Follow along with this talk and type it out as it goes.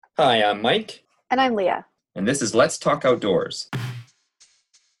Hi, I'm Mike, And I'm Leah. and this is Let's Talk Outdoors.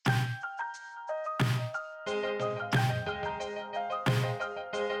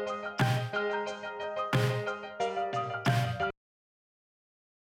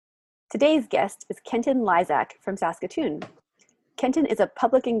 Today's guest is Kenton Lysak from Saskatoon. Kenton is a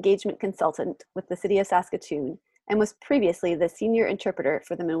public engagement consultant with the City of Saskatoon and was previously the senior interpreter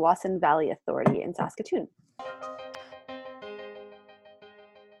for the Meewasin Valley Authority in Saskatoon.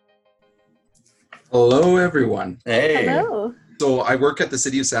 Hello, everyone. Hey, Hello. So I work at the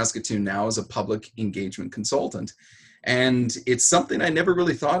City of Saskatoon now as a public engagement consultant. And it's something I never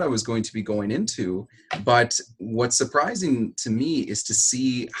really thought I was going to be going into. But what's surprising to me is to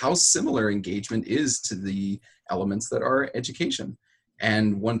see how similar engagement is to the elements that are education.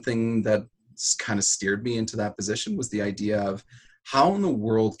 And one thing that kind of steered me into that position was the idea of how in the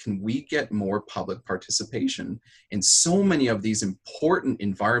world can we get more public participation in so many of these important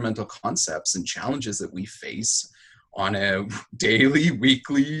environmental concepts and challenges that we face on a daily,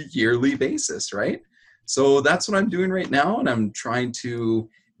 weekly, yearly basis, right? So that's what I'm doing right now, and I'm trying to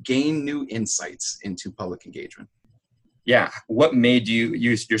gain new insights into public engagement. yeah, what made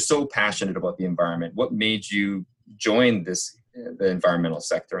you're so passionate about the environment? What made you join the environmental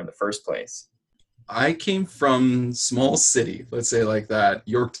sector in the first place? I came from small city, let's say like that,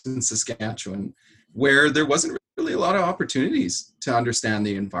 Yorkton, Saskatchewan, where there wasn't really a lot of opportunities to understand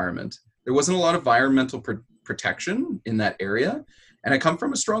the environment. There wasn't a lot of environmental protection in that area, and I come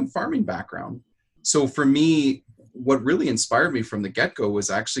from a strong farming background. So for me, what really inspired me from the get-go was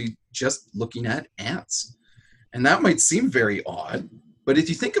actually just looking at ants. And that might seem very odd, but if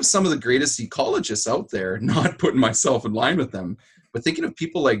you think of some of the greatest ecologists out there, not putting myself in line with them, but thinking of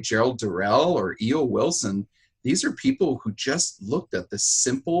people like Gerald Durrell or E.O. Wilson, these are people who just looked at the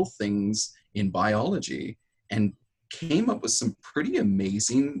simple things in biology and came up with some pretty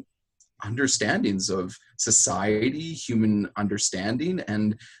amazing understandings of society, human understanding,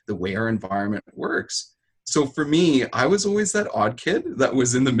 and the way our environment works. So for me, I was always that odd kid that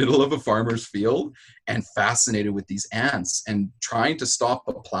was in the middle of a farmer's field and fascinated with these ants and trying to stop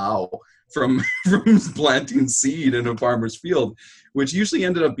a plow from, from planting seed in a farmer's field, which usually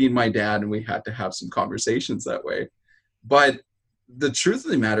ended up being my dad, and we had to have some conversations that way. But the truth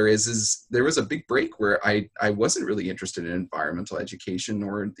of the matter is there was a big break where I wasn't really interested in environmental education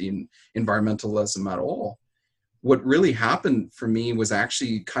or the environmentalism at all. What really happened for me was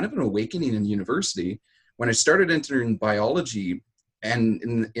actually kind of an awakening in university when I started entering biology,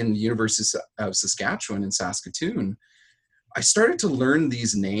 and in the University of Saskatchewan in Saskatoon. I started to learn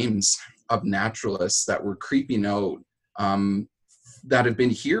these names of naturalists that were creeping out, um, that have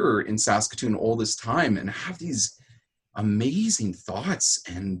been here in Saskatoon all this time and have these amazing thoughts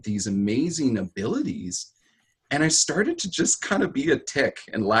and these amazing abilities. And I started to just kind of be a tick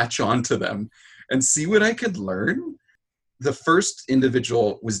and latch on to them and see what I could learn. The first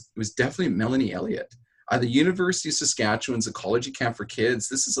individual was definitely Melanie Elliott. The University of Saskatchewan's Ecology Camp for Kids.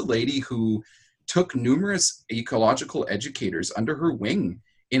 This is a lady who took numerous ecological educators under her wing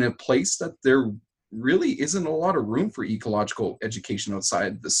in a place that there really isn't a lot of room for ecological education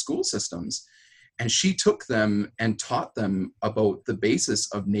outside the school systems. And she took them and taught them about the basis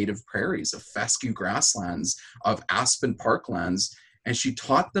of native prairies, of fescue grasslands, of aspen parklands. And she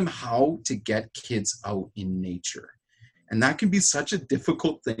taught them how to get kids out in nature. And that can be such a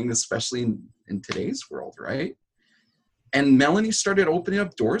difficult thing, especially in today's world, right? And Melanie started opening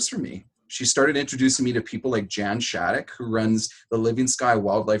up doors for me. She started introducing me to people like Jan Shattuck, who runs the Living Sky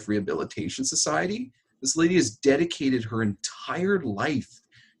Wildlife Rehabilitation Society. This lady has dedicated her entire life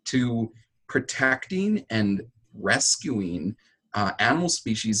to protecting and rescuing animal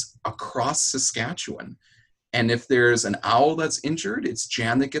species across Saskatchewan. And if there's an owl that's injured, it's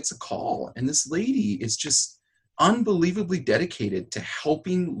Jan that gets a call. And this lady is just unbelievably dedicated to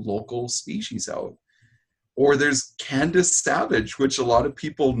helping local species out. Or there's Candace Savage, which a lot of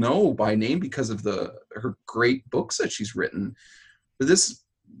people know by name because of her great books that she's written. But this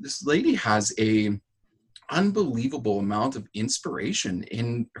lady has a unbelievable amount of inspiration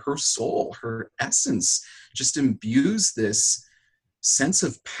in her soul. Her essence just imbues this sense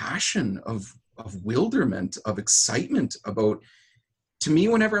of passion, of wilderment, of excitement about, to me,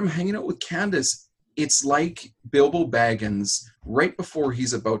 whenever I'm hanging out with Candace, it's like Bilbo Baggins right before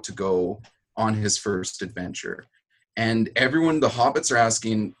he's about to go on his first adventure. And everyone, the hobbits, are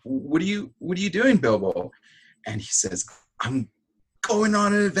asking, what are you doing, Bilbo? And he says, I'm going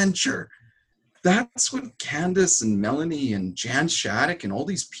on an adventure. That's what Candace and Melanie and Jan Shattuck and all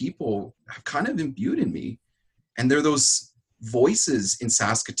these people have kind of imbued in me. And they're those voices in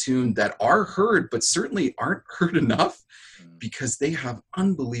Saskatoon that are heard, but certainly aren't heard enough, because they have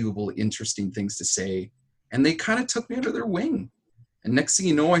unbelievable, interesting things to say. And they kind of took me under their wing. And next thing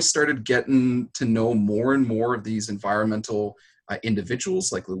you know, I started getting to know more and more of these environmental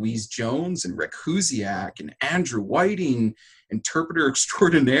individuals like Louise Jones and Rick Huziak and Andrew Whiting, interpreter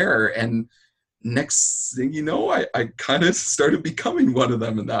extraordinaire. And next thing you know, I kind of started becoming one of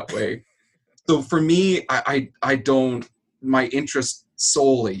them in that way. So for me, I don't, my interest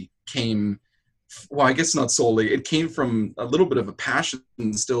solely came, well, I guess not solely, it came from a little bit of a passion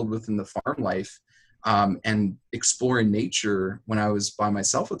instilled within the farm life, and exploring nature when I was by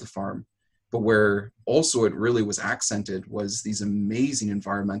myself at the farm. But where also it really was accented was these amazing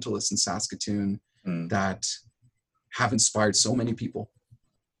environmentalists in Saskatoon that have inspired so many people.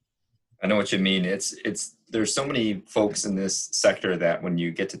 I know what you mean. There's so many folks in this sector that when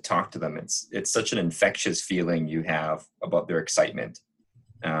you get to talk to them, it's such an infectious feeling you have about their excitement.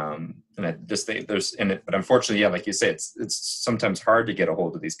 And I just think but unfortunately, yeah, like you say, it's sometimes hard to get a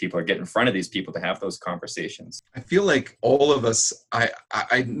hold of these people or get in front of these people to have those conversations. I feel like all of us,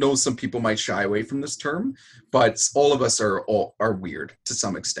 I know some people might shy away from this term, but all of us are weird to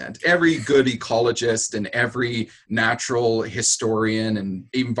some extent. Every good ecologist and every natural historian and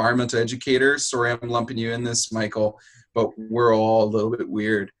environmental educator, sorry, I'm lumping you in this, Michael, but we're all a little bit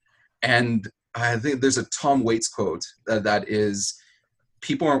weird. And I think there's a Tom Waits quote that is,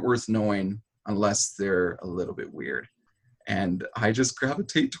 people aren't worth knowing unless they're a little bit weird. And I just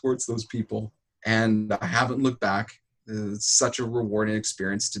gravitate towards those people. And I haven't looked back. It's such a rewarding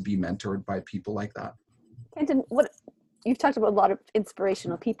experience to be mentored by people like that. Kenton, you've talked about a lot of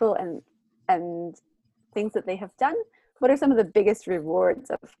inspirational people and things that they have done. What are some of the biggest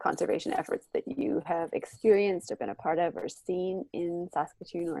rewards of conservation efforts that you have experienced or been a part of or seen in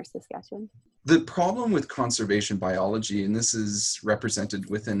Saskatoon or Saskatchewan? The problem with conservation biology, and this is represented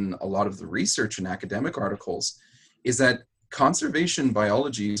within a lot of the research and academic articles, is that conservation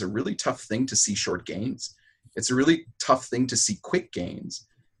biology is a really tough thing to see short gains. It's a really tough thing to see quick gains.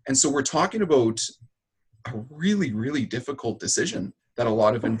 And so we're talking about a really, really difficult decision that a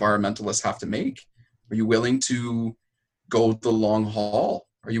lot of environmentalists have to make. Are you willing to go the long haul?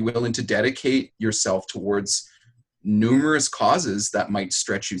 Are you willing to dedicate yourself towards numerous causes that might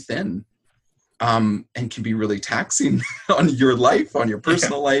stretch you thin? And can be really taxing on your life, on your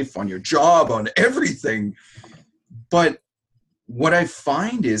personal life, on your job, on everything. But what I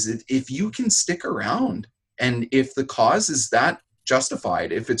find is if you can stick around and if the cause is that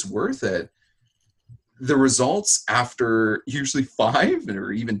justified, if it's worth it, the results after usually 5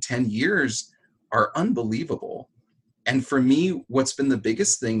 or even 10 years are unbelievable. And for me, what's been the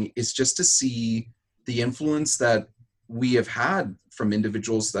biggest thing is just to see the influence that we have had from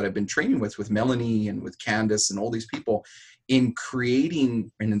individuals that I've been training with Melanie and with Candace and all these people, in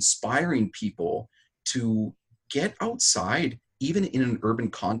creating and inspiring people to get outside, even in an urban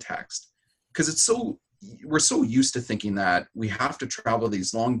context. Because we're so used to thinking that we have to travel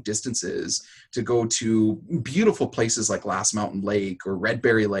these long distances to go to beautiful places like Last Mountain Lake or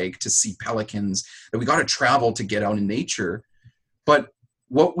Redberry Lake to see pelicans, that we got to travel to get out in nature. But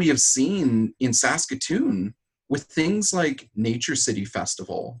what we have seen in Saskatoon with things like Nature City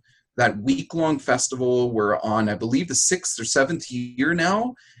Festival, that week-long festival, we're on, I believe, the 6th or 7th year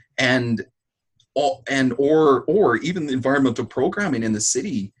now, or even the environmental programming in the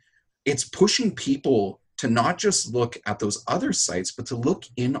city, it's pushing people to not just look at those other sites, but to look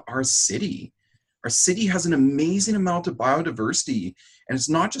in our city. Our city has an amazing amount of biodiversity, and it's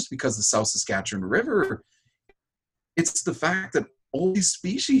not just because of the South Saskatchewan River. It's the fact that all these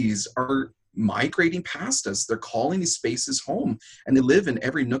species are migrating past us. They're calling these spaces home, and they live in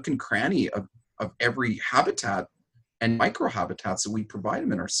every nook and cranny of every habitat and microhabitats that we provide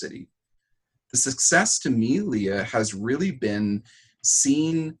them in our city. The success to me, Leah, has really been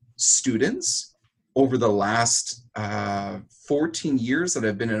seeing students over the last 14 years that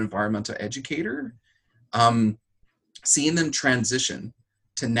I've been an environmental educator, seeing them transition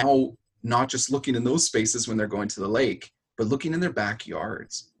to now not just looking in those spaces when they're going to the lake, but looking in their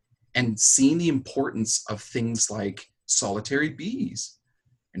backyards and seeing the importance of things like solitary bees.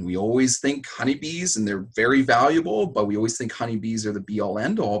 And we always think honeybees, and they're very valuable, but we always think honeybees are the be-all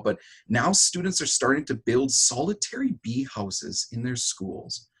end-all. But now students are starting to build solitary bee houses in their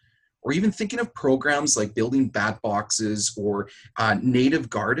schools, or even thinking of programs like building bat boxes or native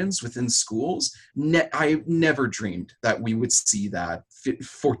gardens within schools. I never dreamed that we would see that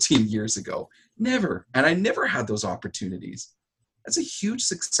 14 years ago. Never. And I never had those opportunities. That's a huge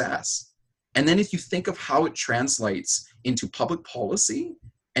success. And then if you think of how it translates into public policy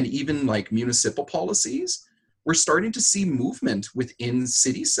and even like municipal policies, we're starting to see movement within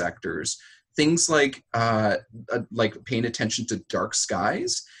city sectors. Things like paying attention to dark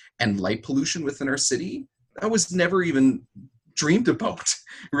skies and light pollution within our city. That was never even dreamed about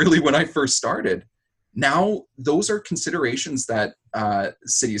really when I first started. Now, those are considerations that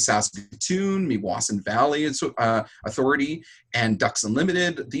City of Saskatoon, Meewasin Valley Authority, and Ducks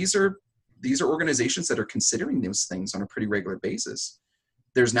Unlimited, these are organizations that are considering those things on a pretty regular basis.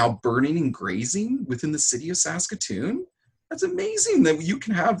 There's now burning and grazing within the City of Saskatoon. That's amazing that you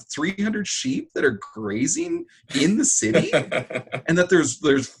can have 300 sheep that are grazing in the city, and that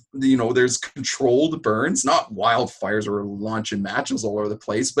there's controlled burns, not wildfires or launching matches all over the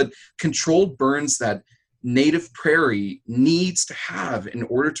place, but controlled burns that native prairie needs to have in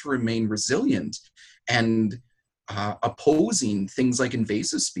order to remain resilient and opposing things like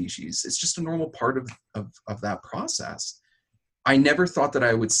invasive species. It's just a normal part of that process. I never thought that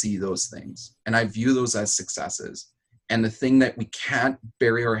I would see those things, and I view those as successes. And the thing that we can't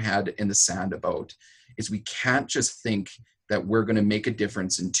bury our head in the sand about is we can't just think that we're going to make a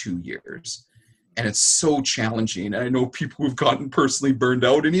difference in 2 years. And it's so challenging. And I know people who've gotten personally burned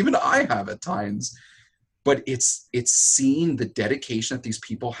out, and even I have at times. But it's seeing the dedication that these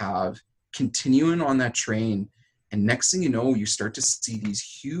people have, continuing on that train. And next thing you know, you start to see these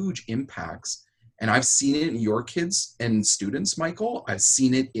huge impacts. And I've seen it in your kids and students, Michael. I've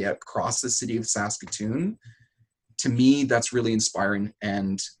seen it across the City of Saskatoon. To me, that's really inspiring.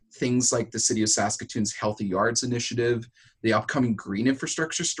 And things like the City of Saskatoon's Healthy Yards Initiative, the upcoming Green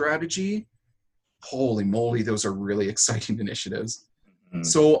Infrastructure Strategy, holy moly, those are really exciting initiatives. Mm-hmm.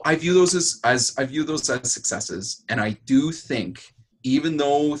 So I view those as successes. And I do think, even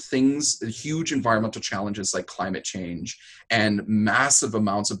though huge environmental challenges like climate change and massive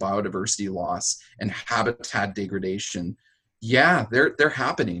amounts of biodiversity loss and habitat degradation, yeah, they're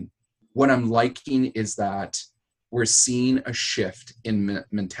happening. What I'm liking is that we're seeing a shift in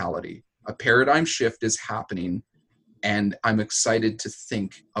mentality. A paradigm shift is happening, and I'm excited to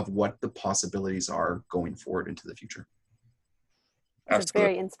think of what the possibilities are going forward into the future. That's a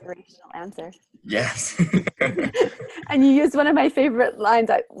very inspirational answer. Yes. And you used one of my favorite lines.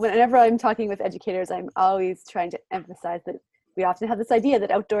 Whenever I'm talking with educators, I'm always trying to emphasize that we often have this idea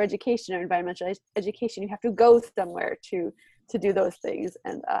that outdoor education or environmental education, you have to go somewhere to do those things.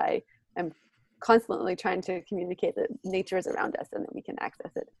 And I am constantly trying to communicate that nature is around us and that we can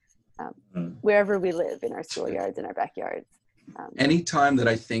access it wherever we live, in our schoolyards, in our backyards. Anytime that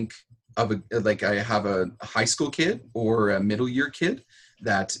I think of I have a high school kid or a middle year kid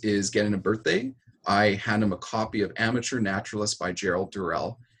that is getting a birthday, I hand them a copy of Amateur Naturalist by Gerald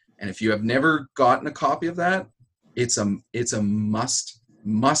Durrell. And if you have never gotten a copy of that, it's a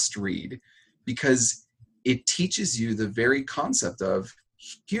must read, because it teaches you the very concept of,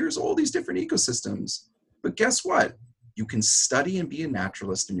 here's all these different ecosystems, but guess what? You can study and be a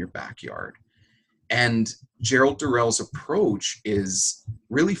naturalist in your backyard. And Gerald Durrell's approach is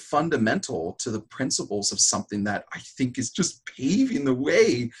really fundamental to the principles of something that I think is just paving the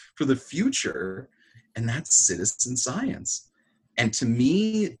way for the future, and that's citizen science. And to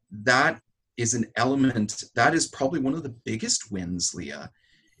me, that is an element, that is probably one of the biggest wins, Leah,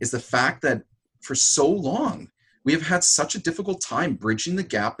 is the fact that for so long, we have had such a difficult time bridging the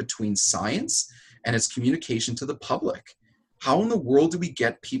gap between science and its communication to the public. How in the world do we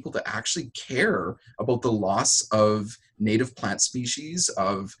get people to actually care about the loss of native plant species,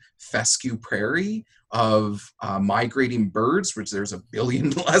 of fescue prairie, of migrating birds, which there's 1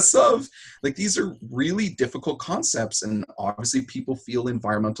 billion less of? Like, these are really difficult concepts. And obviously people feel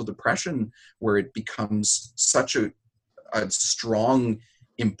environmental depression, where it becomes such a strong,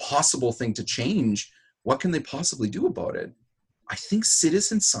 impossible thing to change. What can they possibly do about it? I think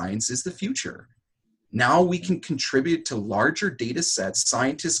citizen science is the future. Now we can contribute to larger data sets.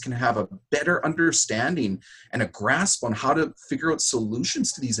 Scientists can have a better understanding and a grasp on how to figure out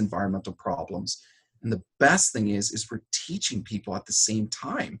solutions to these environmental problems. And the best thing is we're teaching people at the same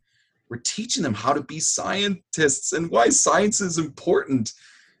time. We're teaching them how to be scientists and why science is important.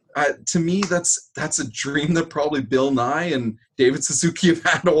 To me, that's a dream that probably Bill Nye and David Suzuki have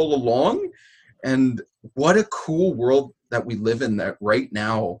had all along. And what a cool world that we live in, that right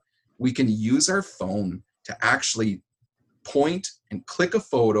now we can use our phone to actually point and click a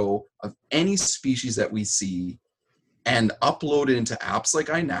photo of any species that we see and upload it into apps like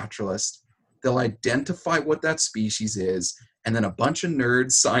iNaturalist. They'll identify what that species is, and then a bunch of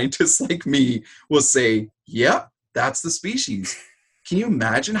nerds, scientists like me, will say, yep, that's the species. Can you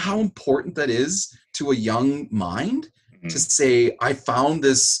imagine how important that is to a young mind? Mm-hmm. To say, I found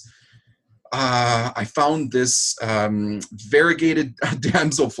this I found this variegated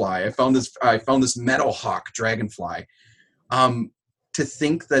damselfly. I found this meadowhawk dragonfly. To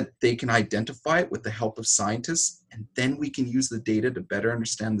think that they can identify it with the help of scientists, and then we can use the data to better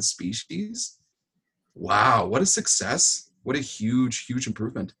understand the species. Wow, what a success. What a huge, huge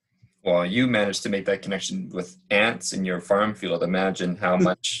improvement. Well, you managed to make that connection with ants in your farm field. Imagine how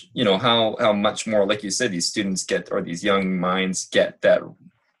much, how much more, like you said, these students get, or these young minds get that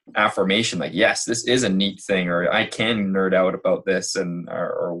affirmation, like, yes, this is a neat thing, or I can nerd out about this, and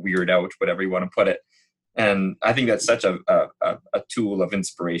or weird out, whatever you want to put it. And I think that's such a tool of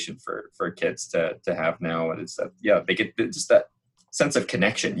inspiration for kids to have now. Is that, yeah, they get just that sense of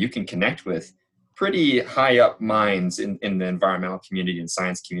connection. You can connect with pretty high up minds in the environmental community and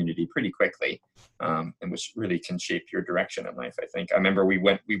science community pretty quickly, and which really can shape your direction in life, I think. I remember we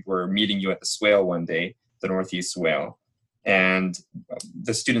were meeting you at the Swale one day, the Northeast Swale, and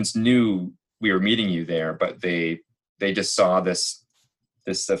the students knew we were meeting you there, but they just saw this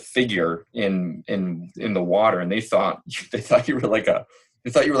figure in the water, and they thought you were like a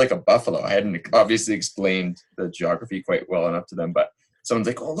buffalo. I hadn't obviously explained the geography quite well enough to them, but someone's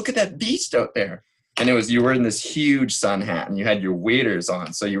like, "Oh, look at that beast out there." And you were in this huge sun hat, and you had your waders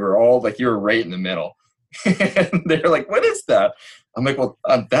on, so you were right in the middle. And they're like, "What is that?" I'm like, "Well,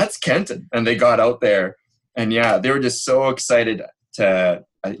 that's Kenton." And they got out there, and yeah, they were just so excited to.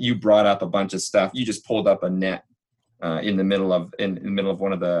 You brought up a bunch of stuff. You just pulled up a net in the middle of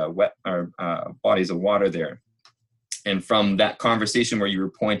one of the wet bodies of water there, and from that conversation where you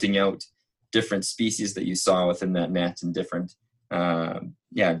were pointing out different species that you saw within that net and different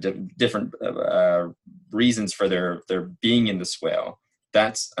different reasons for their being in the swale.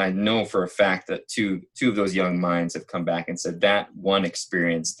 I know for a fact that two of those young minds have come back and said that one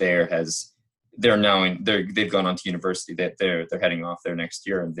experience there they've gone on to university, that they're heading off there next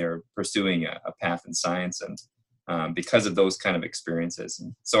year, and they're pursuing a path in science, and because of those kind of experiences.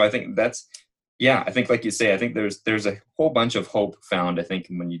 And so I think I think like you say, I think there's a whole bunch of hope found, I think,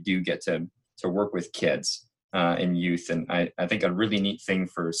 when you do get to work with kids and youth. And I think a really neat thing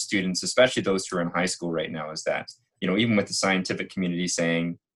for students, especially those who are in high school right now, is that, even with the scientific community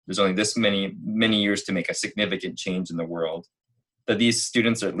saying there's only this many years to make a significant change in the world, that these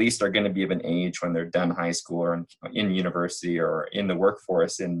students at least are going to be of an age when they're done high school or in university or in the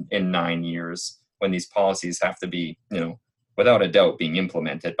workforce in 9 years, when these policies have to be, without a doubt, being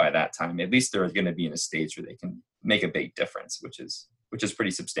implemented by that time. At least they're going to be in a stage where they can make a big difference, which is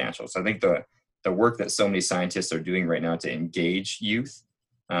pretty substantial. So I think the work that so many scientists are doing right now to engage youth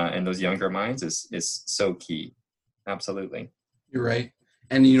and those younger minds is so key. Absolutely. You're right.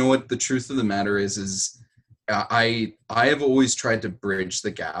 And you know what the truth of the matter is I have always tried to bridge the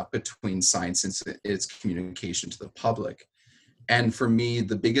gap between science and its communication to the public. And for me,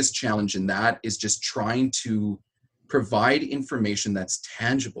 the biggest challenge in that is just trying to provide information that's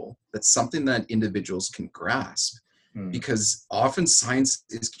tangible, that's something that individuals can grasp. Because often science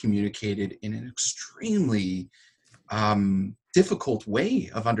is communicated in an extremely difficult way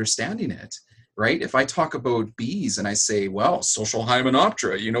of understanding it, right? If I talk about bees and I say, well, social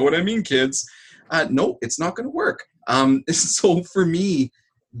hymenoptera, you know what I mean, kids? No, it's not going to work. So for me,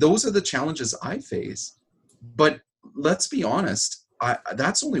 those are the challenges I face. But let's be honest,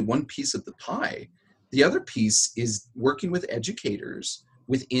 that's only one piece of the pie. The other piece is working with educators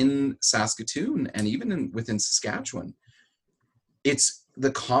within Saskatoon and even within Saskatchewan. It's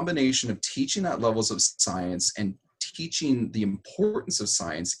the combination of teaching at levels of science and teaching the importance of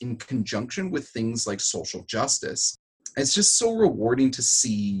science in conjunction with things like social justice. It's just so rewarding to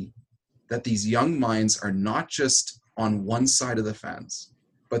see that these young minds are not just on one side of the fence,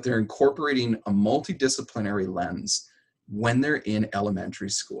 but they're incorporating a multidisciplinary lens when they're in elementary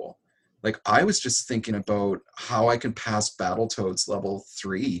school. Like, I was just thinking about how I can pass Battletoads level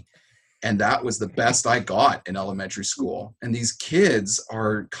 3, and that was the best I got in elementary school. And these kids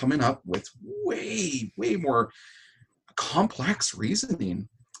are coming up with way, way more complex reasoning.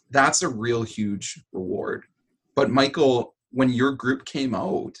 That's a real huge reward. But Michael, when your group came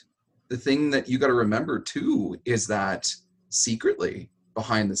out, the thing that you got to remember too is that secretly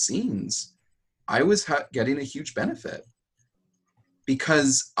behind the scenes, I was getting a huge benefit.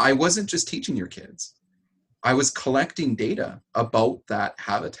 Because I wasn't just teaching your kids. I was collecting data about that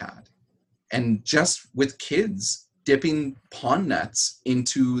habitat. And just with kids dipping pond nets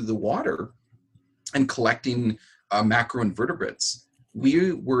into the water and collecting macroinvertebrates,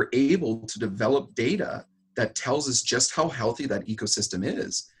 we were able to develop data that tells us just how healthy that ecosystem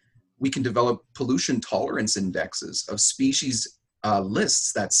is. We can develop pollution tolerance indexes of species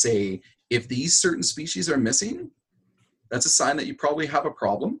lists that say, if these certain species are missing, that's a sign that you probably have a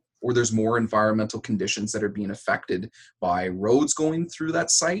problem. or there's more environmental conditions that are being affected by roads going through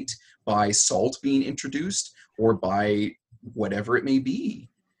that site, by salt being introduced, or by whatever it may be.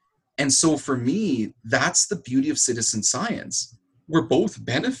 And so for me, that's the beauty of citizen science. We're both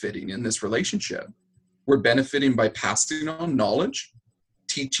benefiting in this relationship. We're benefiting by passing on knowledge,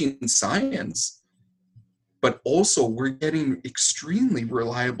 teaching science, but also we're getting extremely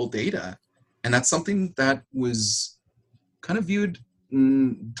reliable data. And that's something that was kind of viewed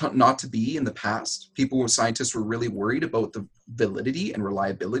not to be in the past. Scientists were really worried about the validity and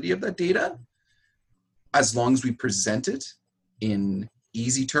reliability of that data. As long as we present it in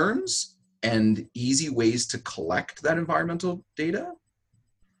easy terms and easy ways to collect that environmental data,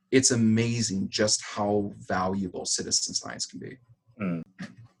 it's amazing just how valuable citizen science can be.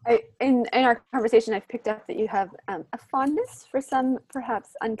 In our conversation, I've picked up that you have a fondness for some perhaps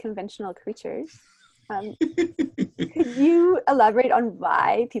unconventional creatures. Could you elaborate on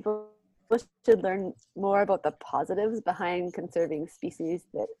why people should learn more about the positives behind conserving species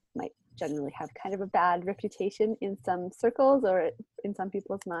that might generally have kind of a bad reputation in some circles or in some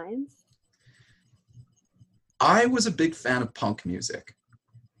people's minds? I was a big fan of punk music.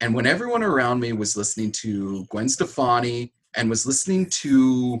 And when everyone around me was listening to Gwen Stefani and was listening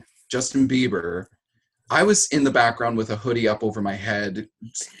to Justin Bieber, I was in the background with a hoodie up over my head,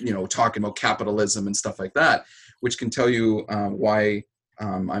 talking about capitalism and stuff like that, which can tell you why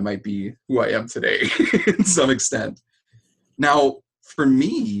I might be who I am today in some extent. Now, for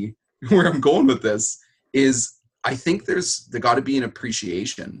me, where I'm going with this is I think there got to be an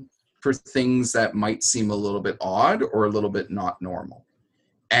appreciation for things that might seem a little bit odd or a little bit not normal.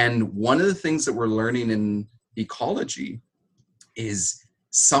 And one of the things that we're learning in ecology is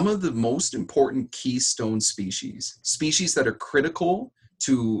some of the most important keystone species that are critical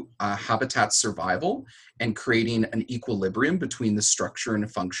to habitat survival and creating an equilibrium between the structure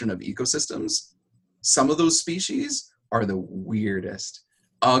and function of ecosystems. Some of those species are the weirdest,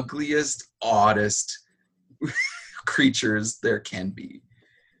 ugliest, oddest creatures there can be.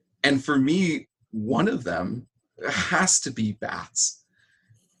 And for me, one of them has to be bats.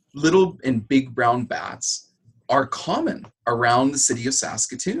 Little and big brown bats are common around the city of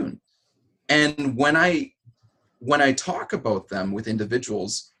Saskatoon. And when I talk about them with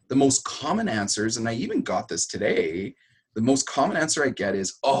individuals, the most common answers, and I even got this today, the most common answer I get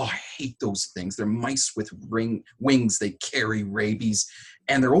is, oh, I hate those things. They're mice with wings. They carry rabies.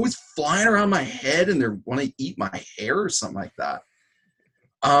 And they're always flying around my head and they want to eat my hair or something like that.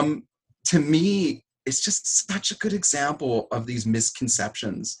 To me, it's just such a good example of these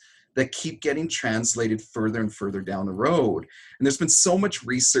misconceptions that keep getting translated further and further down the road. And there's been so much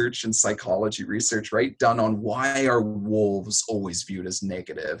research and psychology research, right, done on why are wolves always viewed as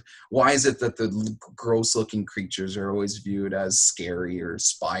negative? Why is it that the gross looking creatures are always viewed as scary, or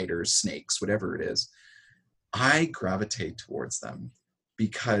spiders, snakes, whatever it is? I gravitate towards them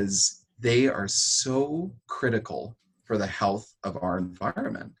because they are so critical for the health of our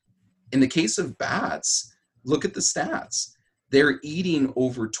environment. In the case of bats, look at the stats. They're eating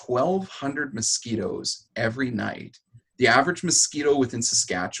over 1,200 mosquitoes every night. The average mosquito within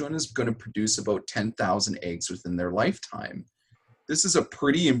Saskatchewan is going to produce about 10,000 eggs within their lifetime. This is a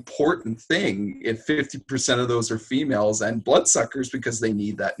pretty important thing if 50% of those are females and bloodsuckers because they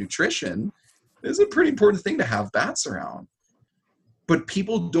need that nutrition. This is a pretty important thing to have bats around. But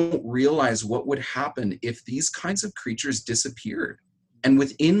people don't realize what would happen if these kinds of creatures disappeared. And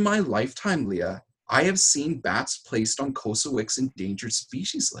within my lifetime, Leah, I have seen bats placed on Coasewicks endangered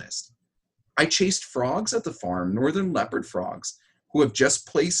species list. I chased frogs at the farm, northern leopard frogs, who have just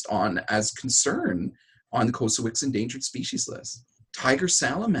placed on as concern on the Coasewicks endangered species list. Tiger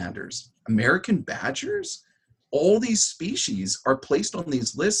salamanders, American badgers, all these species are placed on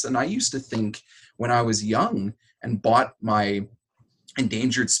these lists. And I used to think when I was young and bought my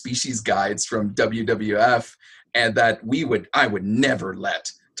endangered species guides from WWF, and that I would never let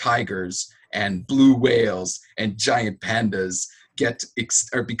tigers and blue whales and giant pandas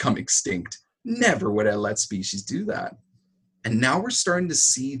become extinct. Never would I let species do that. And now we're starting to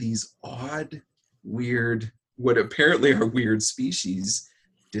see these odd, weird, what apparently are weird species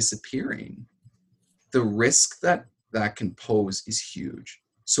disappearing. The risk that can pose is huge.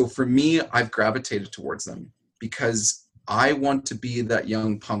 So for me, I've gravitated towards them because I want to be that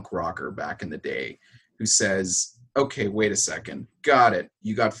young punk rocker back in the day who says, okay, wait a second. Got it.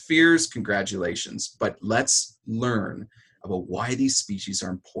 You got fears. Congratulations. But let's learn about why these species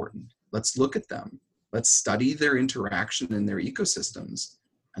are important. Let's look at them. Let's study their interaction in their ecosystems.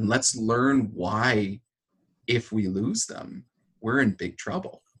 And let's learn why, if we lose them, we're in big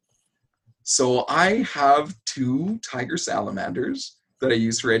trouble. So I have 2 tiger salamanders that I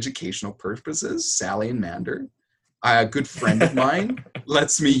use for educational purposes, Sally and Mander. A good friend of mine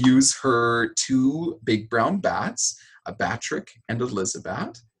lets me use her 2 big brown bats, a Batrick and a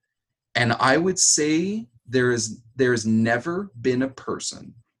Elizabeth. And I would say there's never been a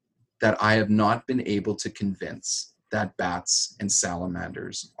person that I have not been able to convince that bats and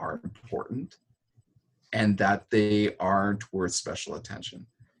salamanders are important and that they aren't worth special attention.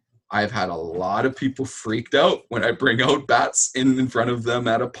 I've had a lot of people freaked out when I bring out bats in front of them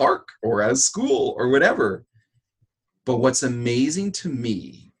at a park or at a school or whatever. But what's amazing to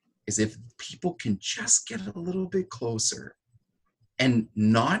me is if people can just get a little bit closer and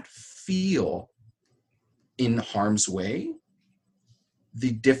not feel in harm's way,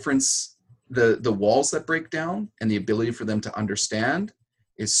 the difference, the walls that break down and the ability for them to understand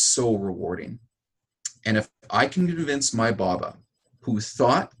is so rewarding. And if I can convince my Baba, who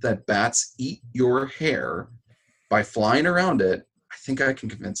thought that bats eat your hair by flying around it, I think I can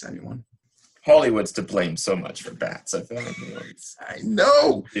convince anyone. Hollywood's to blame so much for bats. I feel like, I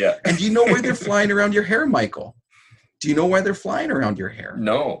know. Yeah. And do you know why they're flying around your hair, Michael? Do you know why they're flying around your hair?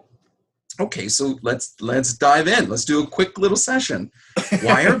 No. Okay, so let's dive in. Let's do a quick little session.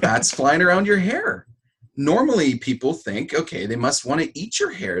 Why are bats flying around your hair? Normally people think, okay, they must want to eat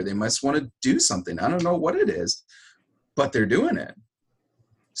your hair. They must want to do something. I don't know what it is, but they're doing it.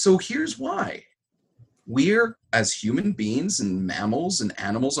 So here's why. We're, as human beings and mammals and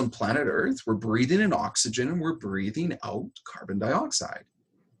animals on planet Earth, we're breathing in oxygen and we're breathing out carbon dioxide.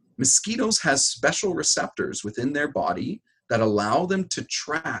 Mosquitoes has special receptors within their body that allow them to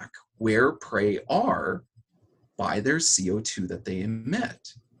track where prey are by their CO2 that they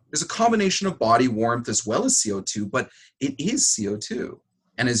emit. There's a combination of body warmth as well as CO2, but it is CO2.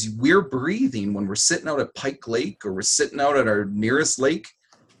 And as we're breathing, when we're sitting out at Pike Lake or we're sitting out at our nearest lake,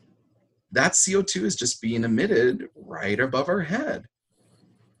 that CO2 is just being emitted right above our head.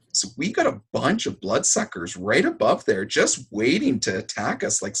 So we got a bunch of bloodsuckers right above there just waiting to attack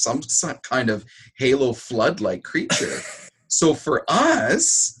us like some kind of halo flood-like creature. So for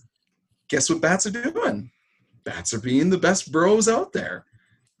us, guess what bats are doing? Bats are being the best bros out there.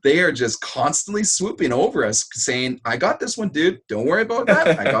 They are just constantly swooping over us saying, I got this one, dude. Don't worry about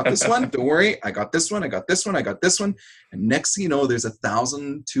that. I got this one. Don't worry. I got this one. I got this one. I got this one. And next thing you know, there's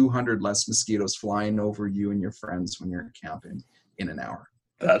 1,200 less mosquitoes flying over you and your friends when you're camping in an hour.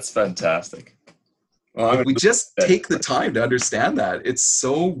 That's fantastic. Well, if we just take the time to understand that, it's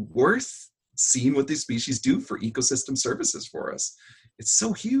so worth seeing what these species do for ecosystem services for us. It's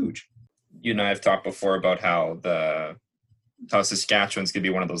so huge. You and I have talked before about how Saskatchewan's going to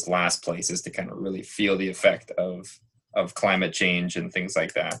be one of those last places to kind of really feel the effect of climate change and things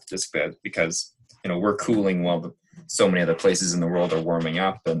like that, just because, we're cooling while so many other places in the world are warming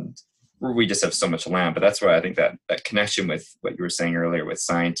up, and we just have so much land. But that's why I think that connection with what you were saying earlier with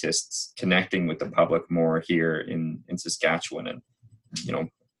scientists connecting with the public more here in Saskatchewan and,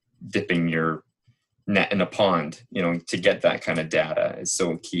 dipping your net in a pond, to get that kind of data is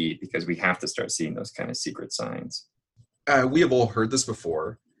so key, because we have to start seeing those kind of secret signs. We have all heard this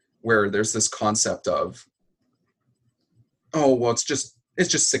before, where there's this concept of, oh, well, it's just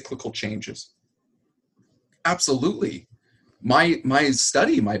cyclical changes. Absolutely. My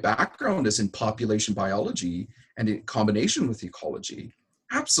background is in population biology and in combination with ecology.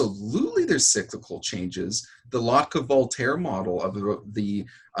 Absolutely, there's cyclical changes. The Lotka-Voltaire model of the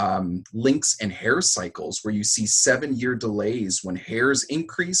lynx and hare cycles, where you see 7-year delays. When hares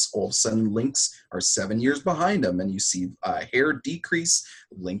increase, all of a sudden lynx are 7 years behind them, and you see hare decrease,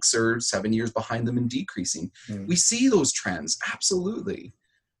 lynx are 7 years behind them and decreasing. We see those trends, absolutely.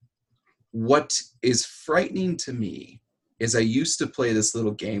 What is frightening to me is I used to play this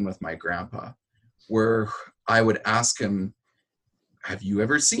little game with my grandpa, where I would ask him, have you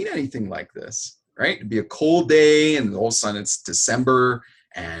ever seen anything like this? Right? It'd be a cold day and all of a sudden it's December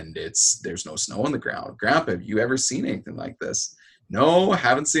and there's no snow on the ground. Grandpa, have you ever seen anything like this? No, I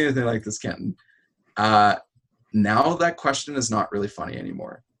haven't seen anything like this, Kenton. Now that question is not really funny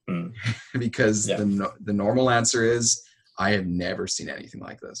anymore because the normal answer is, I have never seen anything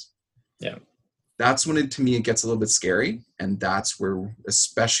like this. Yeah. That's when to me it gets a little bit scary, and that's where,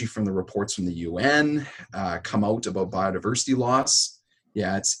 especially from the reports from the UN come out about biodiversity loss.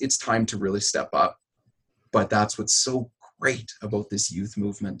 Yeah, it's time to really step up. But that's what's so great about this youth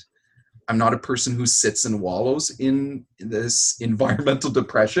movement. I'm not a person who sits and wallows in this environmental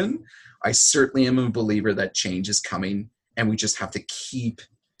depression. I certainly am a believer that change is coming, and we just have to keep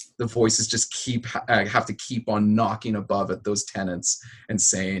the voices have to keep on knocking above at those tenants and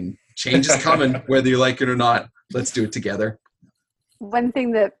saying, change is coming, whether you like it or not. Let's do it together. one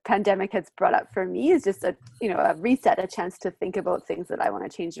thing the pandemic has brought up for me is just a reset, a chance to think about things that I want to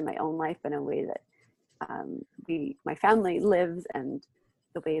change in my own life in a way that my family lives and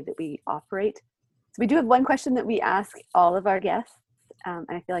the way that we operate. So we do have one question that we ask all of our guests, and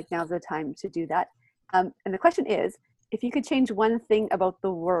I feel like now's the time to do that. And the question is, if you could change one thing about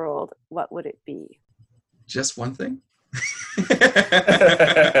the world, what would it be? Just one thing?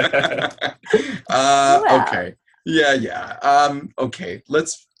 Well. Okay. Yeah. Okay.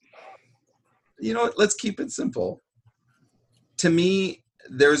 Let's keep it simple. To me,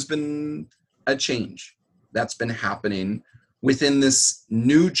 there's been a change that's been happening within this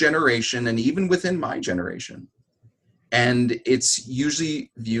new generation and even within my generation. And it's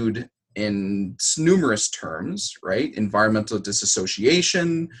usually viewed in numerous terms, right? Environmental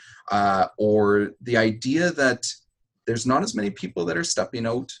disassociation, or the idea that there's not as many people that are stepping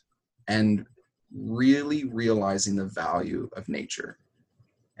out and really realizing the value of nature.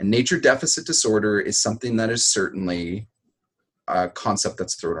 And nature deficit disorder is something that is certainly a concept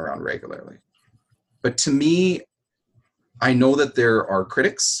that's thrown around regularly. But to me, I know that there are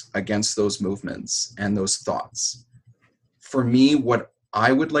critics against those movements and those thoughts. For me, what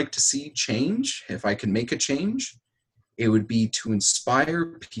I would like to see change, if I can make a change, it would be to inspire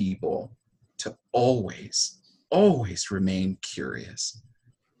people to always remain curious.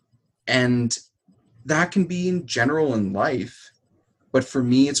 And that can be in general in life, but for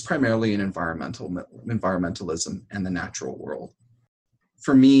me, it's primarily in environmentalism and the natural world.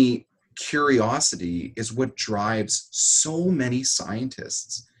 For me, curiosity is what drives so many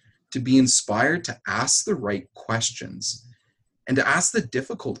scientists to be inspired to ask the right questions and to ask the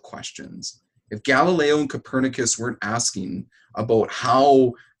difficult questions. If Galileo and Copernicus weren't asking about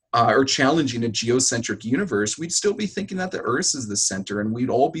how or challenging a geocentric universe, we'd still be thinking that the Earth is the center and we'd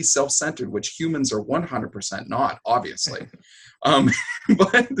all be self-centered, which humans are 100% not, obviously.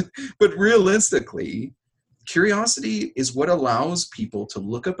 But realistically, curiosity is what allows people to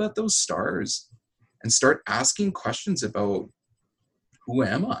look up at those stars and start asking questions about, who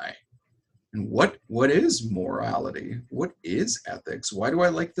am I? And what is morality? What is ethics? Why do I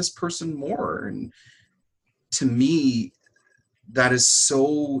like this person more? And to me, that is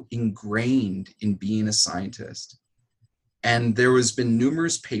so ingrained in being a scientist. And there has been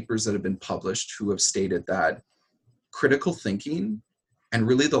numerous papers that have been published who have stated that critical thinking and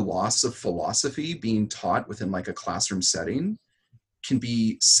really the loss of philosophy being taught within like a classroom setting can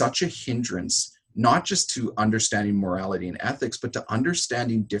be such a hindrance, not just to understanding morality and ethics, but to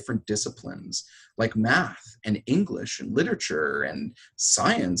understanding different disciplines like math and English and literature and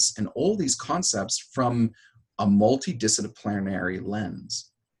science and all these concepts from a multidisciplinary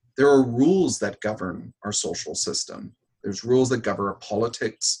lens. There are rules that govern our social system. There's rules that govern our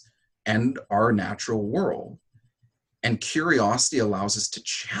politics and our natural world. And curiosity allows us to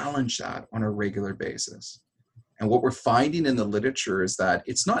challenge that on a regular basis. And what we're finding in the literature is that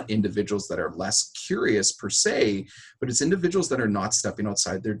it's not individuals that are less curious per se, but it's individuals that are not stepping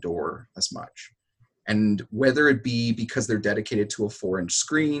outside their door as much. And whether it be because they're dedicated to a 4-inch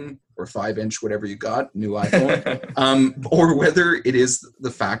screen or 5-inch, whatever you got, new iPhone, or whether it is the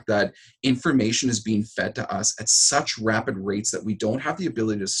fact that information is being fed to us at such rapid rates that we don't have the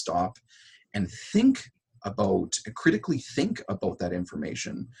ability to stop and critically think about that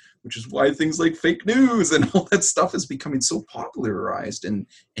information, which is why things like fake news and all that stuff is becoming so popularized and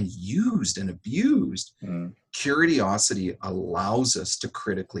used and abused. Curiosity allows us to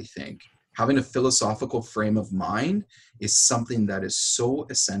critically think. Having a philosophical frame of mind is something that is so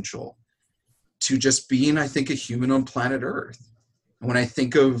essential to just being, I think, a human on planet Earth. And when I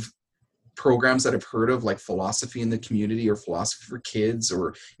think of programs that I've heard of, like Philosophy in the Community or Philosophy for Kids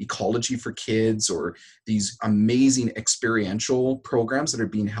or Ecology for Kids, or these amazing experiential programs that are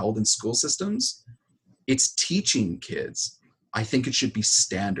being held in school systems, it's teaching kids. I think it should be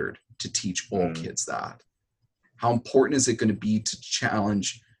standard to teach all kids that. How important is it going to be to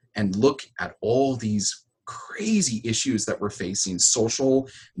challenge and look at all these crazy issues that we're facing, social,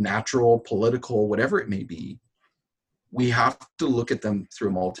 natural, political, whatever it may be? We have to look at them through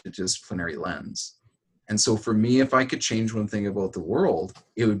a multidisciplinary lens. And so for me, if I could change one thing about the world,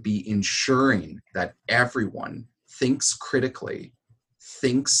 it would be ensuring that everyone thinks critically,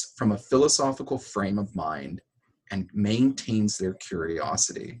 thinks from a philosophical frame of mind, and maintains their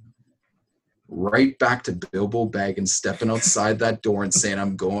curiosity. Right back to Bilbo Baggins stepping outside that door and saying,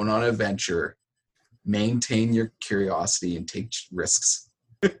 I'm going on an adventure. Maintain your curiosity and take risks.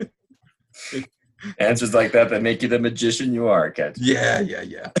 Answers like that make you the magician you are, Kent. Yeah.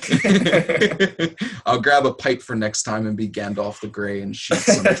 I'll grab a pipe for next time and be Gandalf the Grey and shoot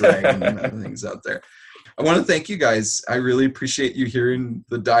some dragon and things out there. I want to thank you guys. I really appreciate you hearing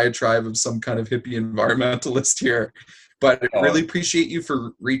the diatribe of some kind of hippie environmentalist here. But I really appreciate you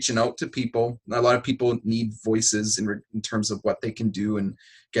for reaching out to people. A lot of people need voices in terms of what they can do and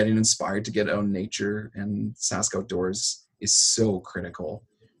getting inspired to get out in nature. And Sask Outdoors is so critical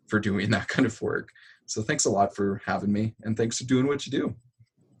for doing that kind of work. So thanks a lot for having me, and thanks for doing what you do.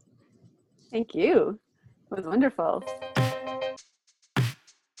 Thank you. It was wonderful.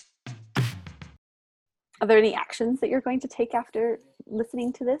 Are there any actions that you're going to take after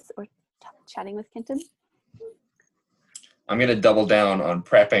listening to this or chatting with Kenton? I'm going to double down on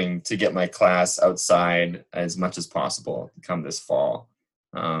prepping to get my class outside as much as possible come this fall.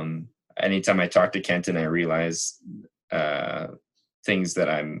 Anytime I talk to Kenton, I realize things that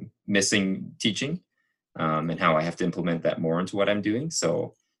I'm missing teaching and how I have to implement that more into what I'm doing.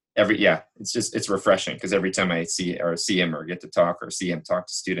 So it's refreshing because every time I see him or get to talk or see him talk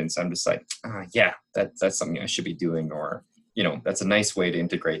to students, I'm just like, that's something I should be doing, or, that's a nice way to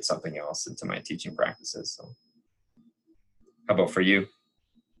integrate something else into my teaching practices. So how about for you?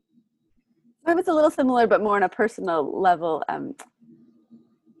 It's a little similar, but more on a personal level.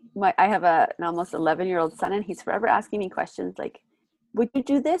 I have an almost 11-year-old son, and he's forever asking me questions like, would you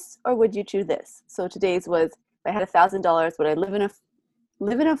do this or would you do this? So today's was, if I had $1,000, would I live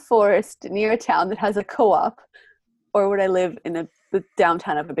in a forest near a town that has a co-op, or would I live in the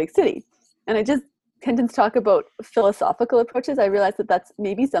downtown of a big city? And Kenton's talk about philosophical approaches, I realized that that's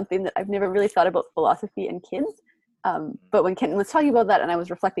maybe something that I've never really thought about philosophy in kids. But when Kenton was talking about that, and I was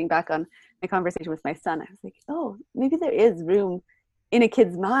reflecting back on my conversation with my son, I was like, oh, maybe there is room in a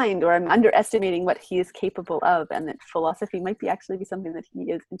kid's mind, or I'm underestimating what he is capable of, and that philosophy might actually be something that he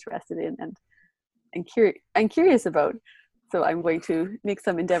is interested in and curious about. So I'm going to make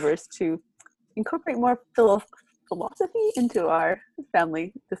some endeavors to incorporate more philosophy into our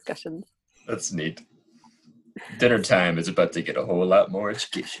family discussions. That's neat. Dinner time is about to get a whole lot more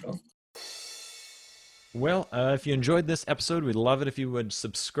educational. Well, if you enjoyed this episode, we'd love it if you would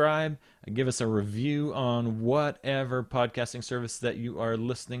subscribe and give us a review on whatever podcasting service that you are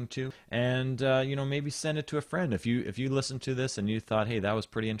listening to, and maybe send it to a friend. If you listened to this and you thought, hey, that was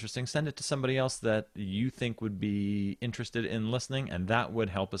pretty interesting, send it to somebody else that you think would be interested in listening, and that would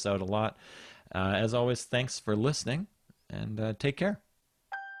help us out a lot. As always, thanks for listening, and take care.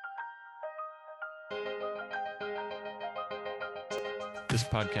 This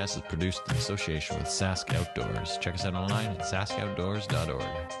podcast is produced in association with Sask Outdoors. Check us out online at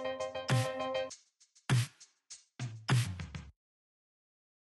saskoutdoors.org.